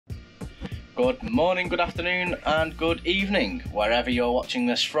Good morning, good afternoon and good evening, wherever you're watching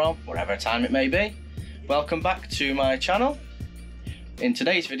this from, whatever time it may be. Welcome back to my channel. In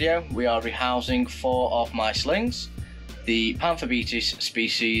today's video we are rehousing 4 of my slings. The Pamphobeteus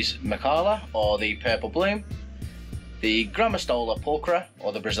species Machala, or the purple bloom, the Grammostola Pulchra,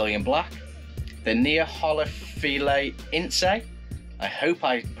 or the Brazilian black, the Neoholothele Incei. I hope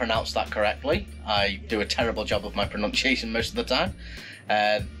I pronounced that correctly. I do a terrible job of my pronunciation most of the time.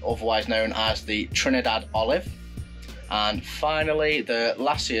 Otherwise known as the Trinidad olive. And finally the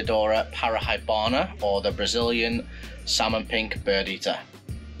Lasiodora Parahybana, or the Brazilian salmon pink birdeater.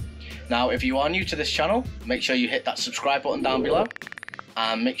 Now if you are new to this channel, make sure you hit that subscribe button down below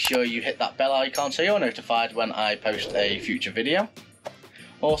and make sure you hit that bell icon so you're notified when I post a future video.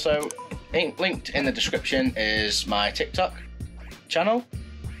 Also linked in the description is my TikTok channel.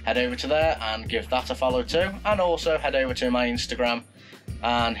 Head over to there and give that a follow too, and also head over to my Instagram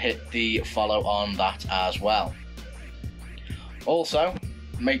and hit the follow on that as well. Also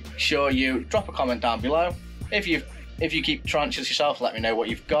make sure you drop a comment down below. If you keep tarantulas yourself, let me know what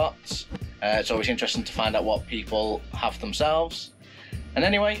you've got. It's always interesting to find out what people have themselves. And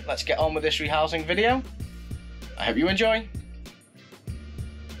anyway, let's get on with this rehousing video. I hope you enjoy.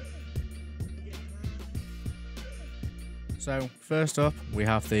 So first up we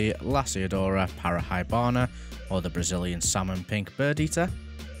have the Lasiodora Parahybana, or the Brazilian salmon pink birdeater.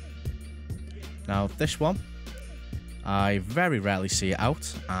 Now this one, I very rarely see it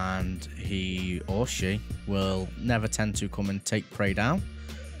out, and he or she will never tend to come and take prey down.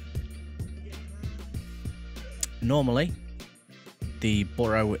 Normally the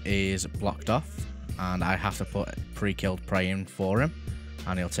burrow is blocked off and I have to put pre-killed prey in for him,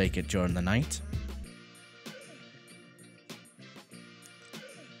 and he'll take it during the night.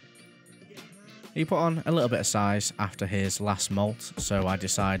 He put on a little bit of size after his last molt, so I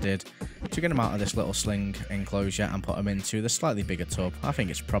decided to get him out of this little sling enclosure and put him into the slightly bigger tub. I think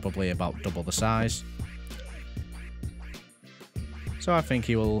it's probably about double the size. So I think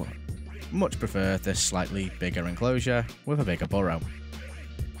he will much prefer this slightly bigger enclosure with a bigger burrow.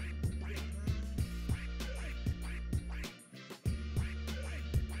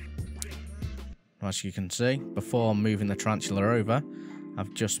 As you can see, before moving the tarantula over,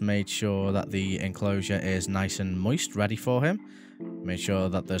 I've just made sure that the enclosure is nice and moist, ready for him. Made sure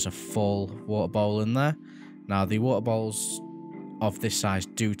that there's a full water bowl in there. Now the water bowls of this size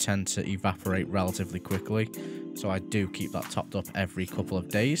do tend to evaporate relatively quickly, so I do keep that topped up every couple of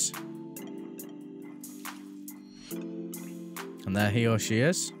days. And there he or she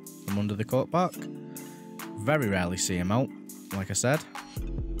is, from under the cork bark. Very rarely see him out, like I said.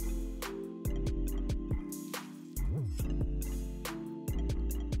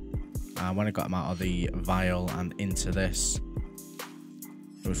 When I got him out of the vial and into this,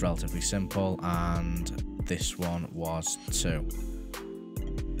 it was relatively simple, and this one was too.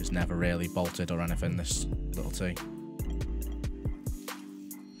 It's never really bolted or anything, this little tea.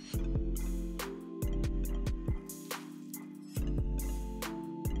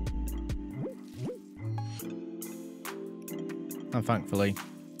 And thankfully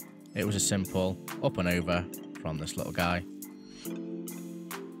it was a simple up and over from this little guy.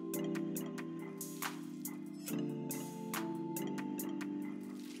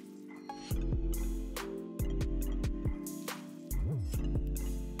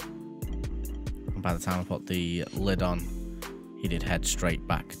 By the time I put the lid on, he did head straight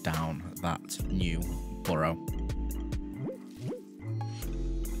back down that new burrow.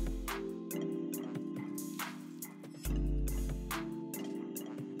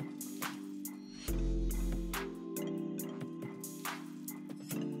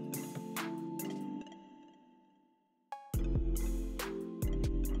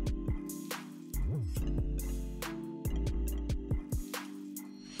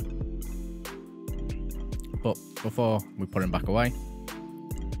 But before we put him back away,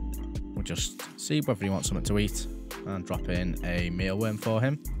 we'll just see whether he wants something to eat and drop in a mealworm for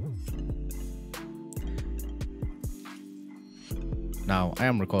him. Now, I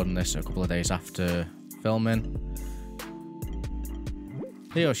am recording this a couple of days after filming.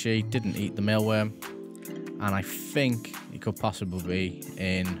 He or she didn't eat the mealworm, and I think he could possibly be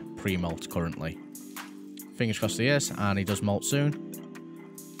in pre-molt currently. Fingers crossed he is, and he does molt soon.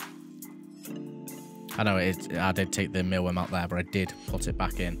 I know I did take the mealworm out there, but I did put it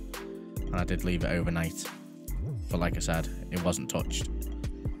back in, and I did leave it overnight. But like I said, it wasn't touched.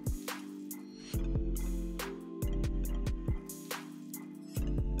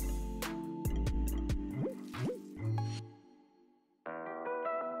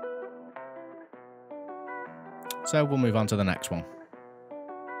 So we'll move on to the next one.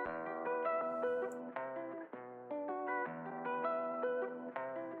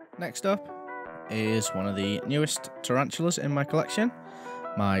 Next up is one of the newest tarantulas in my collection,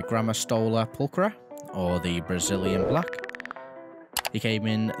 my Grammostola Pulchra, or the Brazilian Black. He came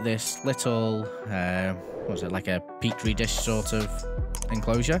in this little, what was it, like a petri dish sort of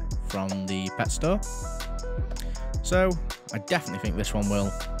enclosure from the pet store. So I definitely think this one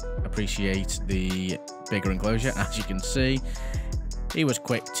will appreciate the bigger enclosure. As you can see, he was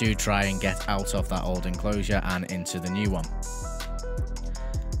quick to try and get out of that old enclosure and into the new one.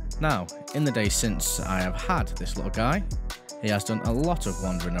 Now, in the days since I have had this little guy, he has done a lot of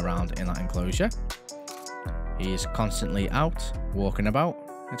wandering around in that enclosure. He's constantly out, walking about.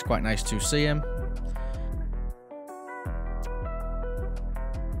 It's quite nice to see him.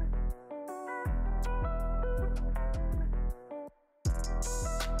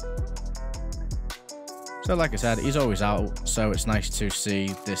 So like I said, he's always out, so it's nice to see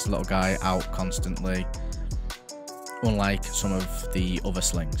this little guy out constantly, unlike some of the other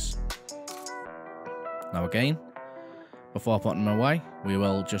slings. Now again, before putting him away, we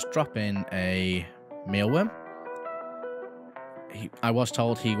will just drop in a mealworm. I was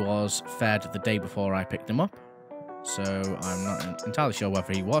told he was fed the day before I picked him up, so I'm not entirely sure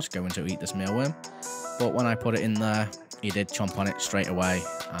whether he was going to eat this mealworm, but when I put it in there, he did chomp on it straight away,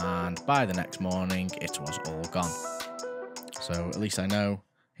 and by the next morning it was all gone. So at least I know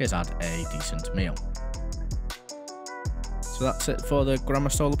he's had a decent meal. So that's it for the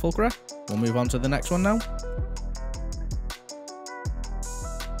Grammostola Pulchra. We'll move on to the next one now.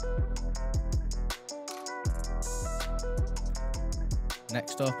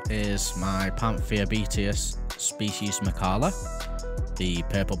 Next up is my Pamphobeteus species Machala, the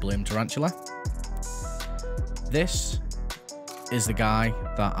purple bloom tarantula. This is the guy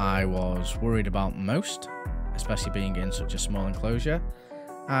that I was worried about most, especially being in such a small enclosure,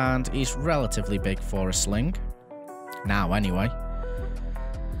 and he's relatively big for a sling, now anyway.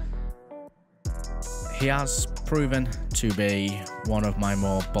 He has proven to be one of my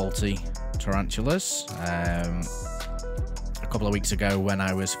more bolty tarantulas. A couple of weeks ago when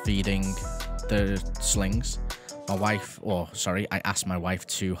I was feeding the slings, I asked my wife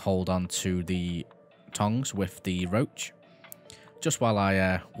to hold on to the tongs with the roach just while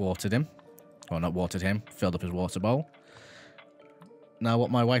I watered him, or not watered him, filled up his water bowl. Now what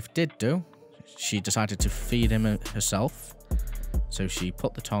my wife did do, she decided to feed him herself, so she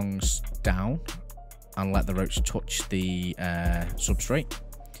put the tongs down and let the roach touch the substrate,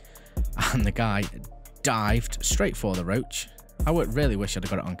 and the guy dived straight for the roach. I would really wish I'd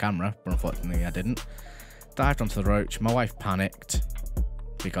have got it on camera, but unfortunately I didn't. Dived onto the roach. My wife panicked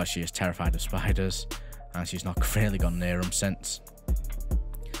because she is terrified of spiders, and she's not really gone near them since.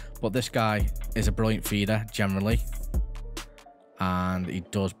 But this guy is a brilliant feeder generally, and he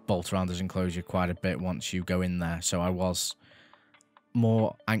does bolt around his enclosure quite a bit once you go in there, so I was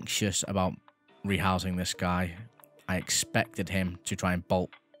more anxious about rehousing this guy. I expected him to try and bolt.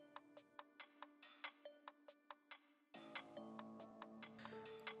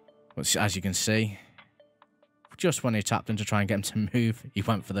 But as you can see, just when he tapped him to try and get him to move, he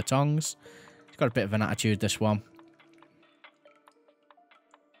went for the tongs. He's got a bit of an attitude, this one.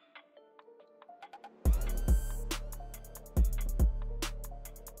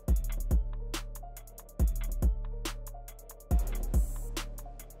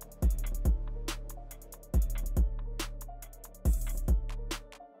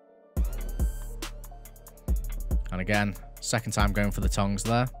 And again, second time going for the tongs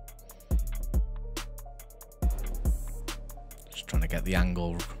there. Just trying to get the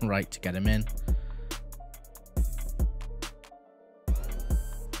angle right to get him in.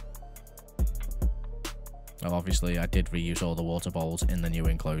 Well, obviously I did reuse all the water bowls in the new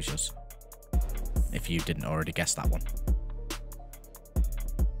enclosures, if you didn't already guess that one.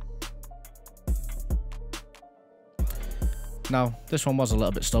 Now, this one was a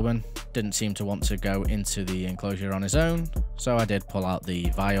little bit stubborn, didn't seem to want to go into the enclosure on his own, so I did pull out the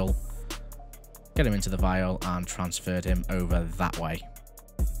vial, get him into the vial, and transferred him over that way.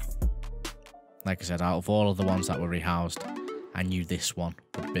 Like I said, out of all of the ones that were rehoused, I knew this one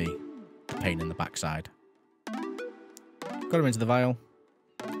would be a pain in the backside. Got him into the vial,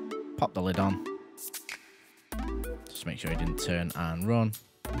 pop the lid on, just make sure he didn't turn and run.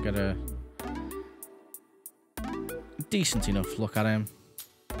 Get a decent enough look at him.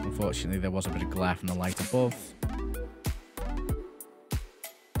 Unfortunately, there was a bit of glare from the light above.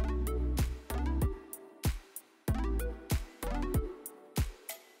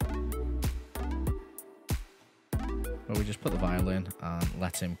 But we just put the vial in and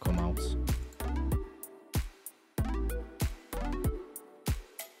let him come out.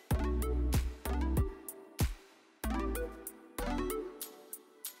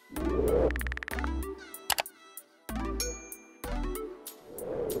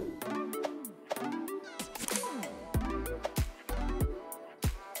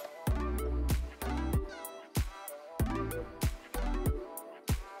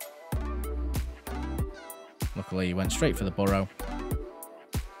 Luckily he went straight for the burrow.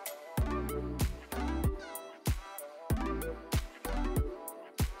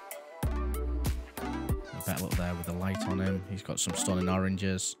 Better look there with the light on him. He's got some stunning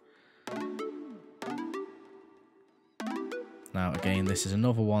oranges. Now again, this is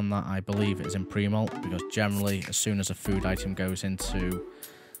another one that I believe is in pre-molt, because generally as soon as a food item goes into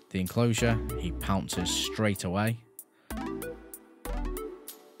the enclosure, he pounces straight away.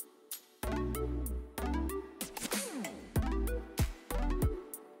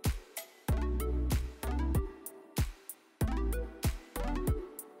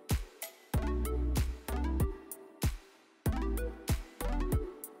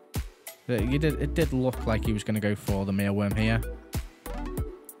 It did look like he was going to go for the mealworm here,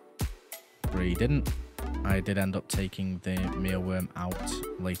 but he didn't. I did end up taking the mealworm out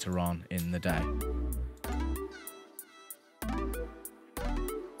later on in the day.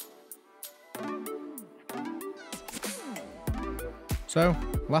 So,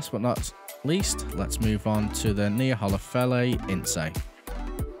 last but not least, let's move on to the Neoholothele Incei.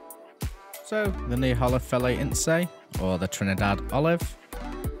 So, the Neoholothele Incei, or the Trinidad olive.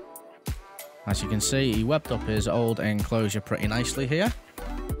 As you can see, he webbed up his old enclosure pretty nicely here.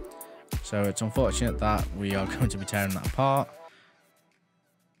 So it's unfortunate that we are going to be tearing that apart.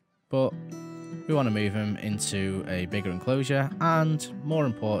 But we want to move him into a bigger enclosure, and more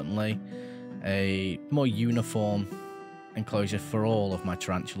importantly, a more uniform enclosure for all of my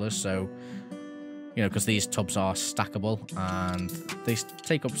tarantulas. So, you know, because these tubs are stackable and they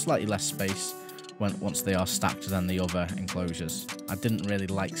take up slightly less space once they are stacked than the other enclosures. I didn't really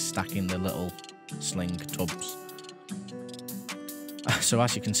like stacking the little sling tubs. So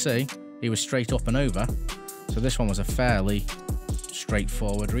as you can see, he was straight up and over. So this one was a fairly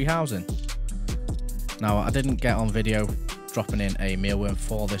straightforward rehousing. Now I didn't get on video dropping in a mealworm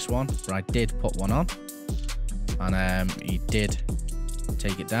for this one, but I did put one on. And he did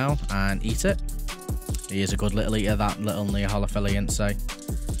take it down and eat it. He is a good little eater, that little Neoholothele Incei.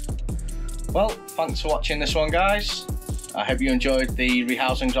 Well, thanks for watching this one, guys. I hope you enjoyed the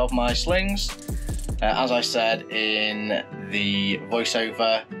rehousings of my slings. As I said in the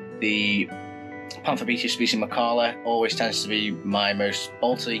voiceover, the Pamphobeteus species Machala always tends to be my most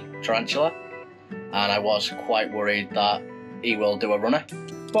bolty tarantula, and I was quite worried that he will do a runner,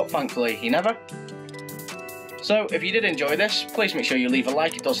 but thankfully he never. So if you did enjoy this, please make sure you leave a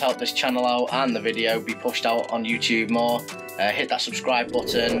like. It does help this channel out and the video be pushed out on YouTube more. Hit that subscribe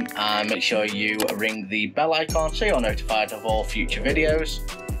button and make sure you ring the bell icon so you're notified of all future videos.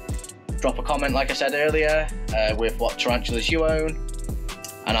 Drop a comment, like I said earlier, with what tarantulas you own,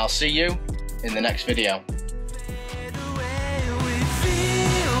 and I'll see you in the next video.